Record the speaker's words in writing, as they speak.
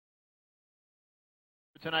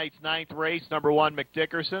Tonight's ninth race, number 1,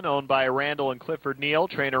 McDickerson, owned by Randall and Clifford Neal.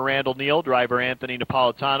 Trainer Randall Neal, driver Anthony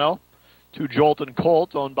Napolitano. 2, Jolton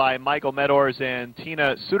Colt, owned by Michael Medors and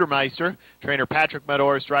Tina Sudermeister. Trainer Patrick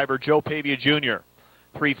Medors, driver Joe Pavia Jr.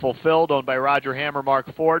 3, Fulfilled, owned by Roger Hammer,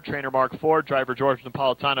 Mark Ford. Trainer Mark Ford, driver George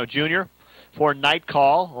Napolitano Jr. 4, Night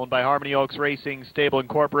Call, owned by Harmony Oaks Racing Stable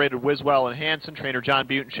Incorporated, Wiswell and Hanson. Trainer John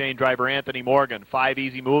Butenshane, driver Anthony Morgan. 5,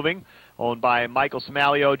 Easy Moving, owned by Michael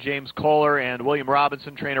Samalio, James Kohler, and William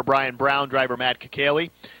Robinson. Trainer Brian Brown, driver Matt Kakaley.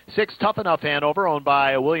 6, Tough Enough Hanover, owned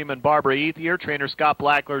by William and Barbara Ethier. Trainer Scott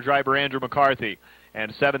Blackler, driver Andrew McCarthy.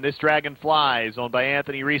 And 7, This Dragon Flies, owned by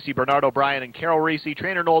Anthony Reese, Bernard O'Brien, and Carol Reese.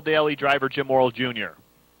 Trainer Noel Daly, driver Jim Morrill Jr.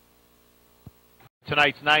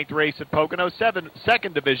 Tonight's ninth race at Pocono,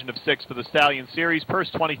 second division of 6 for the Stallion Series,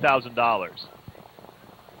 purse $20,000.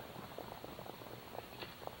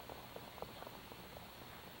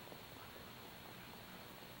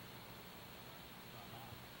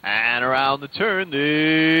 And around the turn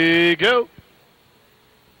they go.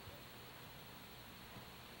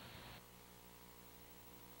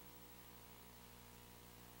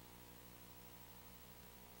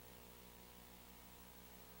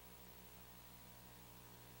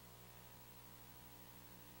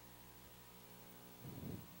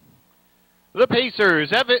 The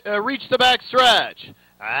Pacers have reached the back stretch,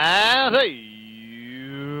 and they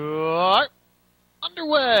are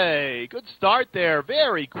underway. Good start there.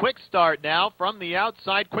 Very quick start now from the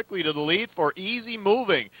outside, quickly to the lead for Easy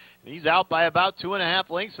Moving. He's out by about 2.5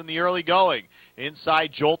 lengths in the early going.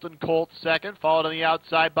 Inside, Jolton Colt second, followed on the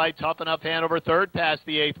outside by Tough Enough Hanover third, past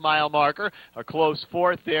the 8th mile marker. A close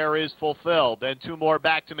fourth there is Fulfilled. Then 2 more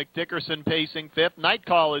back to McDickerson pacing fifth. Night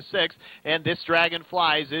Call is sixth, and This Dragon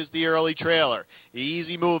Flies is the early trailer.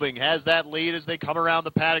 Easy Moving has that lead as they come around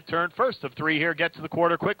the paddock turn. First of 3 here, gets to the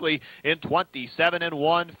quarter quickly in 27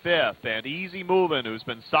 1/5. And Easy Moving, who's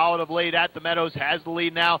been solid of late at the Meadows, has the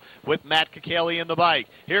lead now with Matt Kakaley in the bike.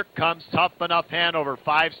 Here comes Tough Enough Hanover,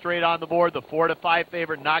 5 straight on the board. The 4-5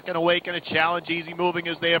 favorite, not going to awaken a challenge. Easy Moving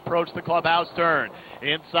as they approach the clubhouse turn.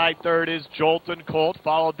 Inside third is Jolton Colt,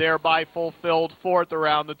 followed there by Fulfilled fourth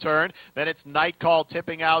around the turn. Then it's Night Call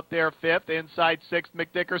tipping out there fifth. Inside sixth,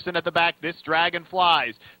 McDickerson at the back. This Dragon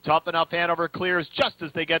Flies. Tough Enough Hanover clears just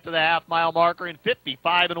as they get to the half-mile marker in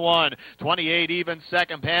 55 1. 28 even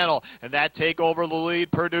second panel. And that takeover the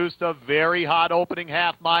lead produced a very hot opening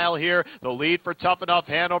half-mile here. The lead for Tough Enough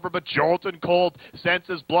Hanover, but Jolton Colt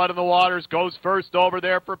senses blood in the waters, goes first over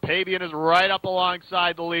there for Pavia and is right up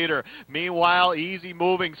alongside the leader. Meanwhile, Easy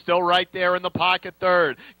Moving still right there in the pocket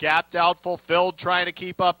third. Gapped out, Fulfilled, trying to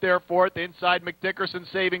keep up there fourth. Inside, McDickerson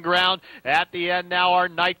saving ground. At the end now, our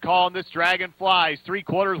Night Call and This Dragon Flies.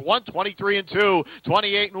 3/4, 123 2,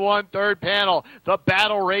 28 1, third panel. The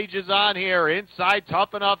battle rages on here. Inside,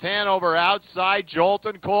 Tough Enough Hanover. Outside,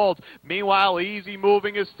 Jolton Colt. Meanwhile, Easy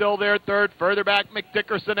Moving is still there third. Further back,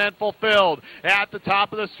 McDickerson and Fulfilled. At the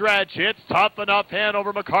top of the stretch, it's Tough Enough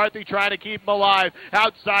Hanover. McCarthy trying to keep him alive.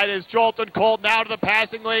 Outside is Jolton Colt. Now to the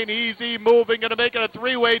passing lane. Easy Moving, going to make it a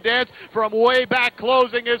 3-way dance. From way back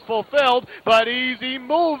closing is Fulfilled, but Easy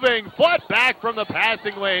Moving foot back from the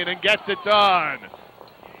passing lane and gets it done.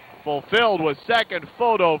 Fulfilled was second.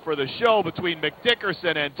 Photo for the show between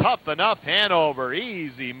McDickerson and Tough Enough Hanover.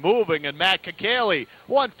 Easy Moving and Matt Kakaley,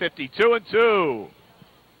 152 2.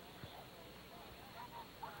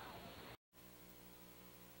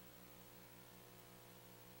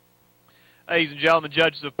 Ladies and gentlemen,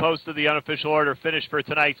 judges have posted the unofficial order finish for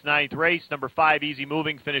tonight's ninth race. Number 5, Easy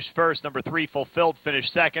Moving, finished first. Number 3, Fulfilled,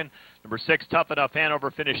 finished second. Number 6, Tough Enough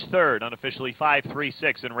Hanover, finished third. Unofficially 5, 3,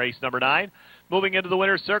 6 in race number 9. Moving into the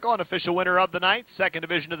winner's circle, unofficial winner of the night, second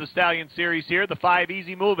division of the Stallion Series here, the 5,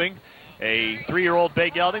 Easy Moving. A 3-year-old bay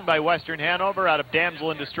gelding by Western Hanover out of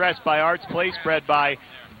Damsel in Distress by Arts Place, bred by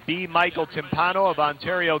B. Michael Timpano of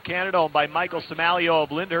Ontario, Canada, owned by Michael Samalio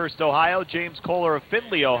of Lyndhurst, Ohio, James Kohler of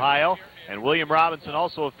Findlay, Ohio, and William Robinson,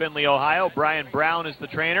 also of Findlay, Ohio. Brian Brown is the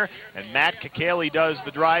trainer, and Matt Kakaley does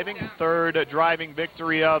the driving. Third driving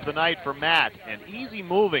victory of the night for Matt. And Easy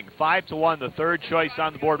Moving, 5-1, the third choice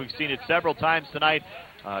on the board. We've seen it several times tonight.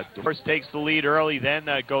 First takes the lead early, then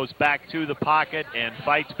goes back to the pocket and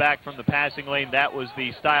fights back from the passing lane. That was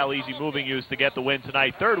the style Easy Moving used to get the win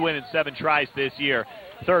tonight. Third win in 7 tries this year.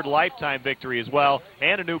 Third lifetime victory as well,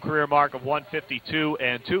 and a new career mark of 152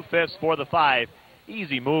 2/5 for the 5,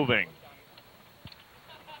 Easy Moving.